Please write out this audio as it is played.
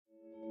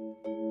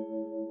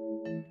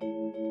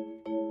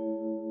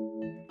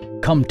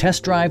Come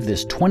test drive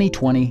this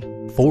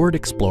 2020 Ford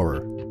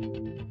Explorer.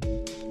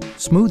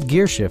 Smooth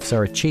gear shifts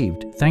are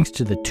achieved thanks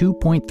to the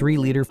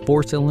 2.3-liter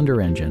four-cylinder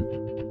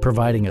engine,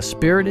 providing a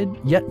spirited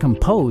yet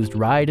composed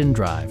ride and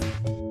drive.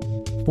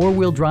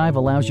 Four-wheel drive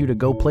allows you to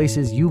go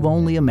places you've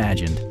only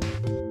imagined.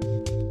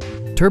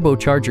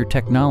 Turbocharger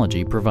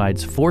technology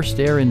provides forced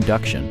air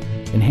induction,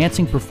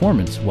 enhancing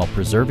performance while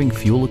preserving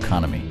fuel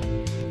economy.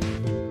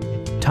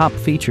 Top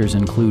features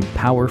include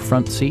power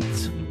front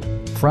seats,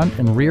 front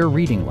and rear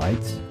reading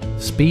lights,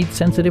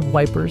 speed-sensitive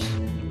wipers,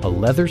 a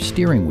leather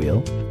steering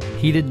wheel,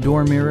 heated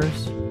door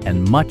mirrors,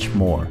 and much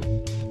more.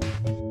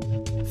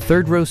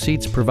 Third-row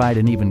seats provide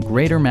an even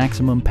greater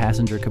maximum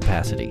passenger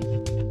capacity.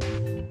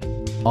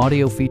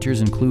 Audio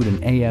features include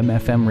an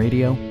AM/FM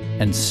radio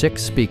and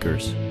 6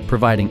 speakers,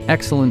 providing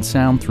excellent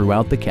sound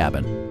throughout the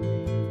cabin.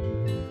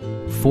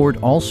 Ford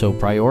also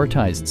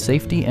prioritized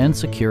safety and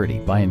security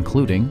by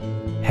including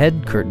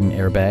head curtain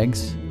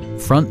airbags,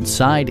 front and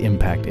side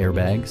impact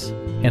airbags,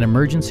 an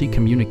emergency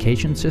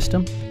communication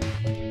system,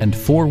 and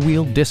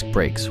 4-wheel disc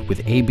brakes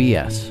with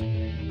ABS.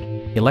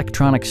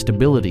 Electronic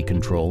stability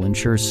control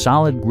ensures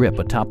solid grip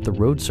atop the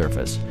road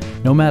surface,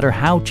 no matter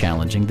how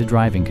challenging the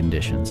driving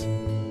conditions.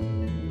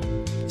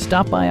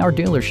 Stop by our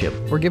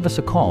dealership or give us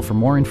a call for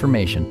more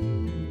information.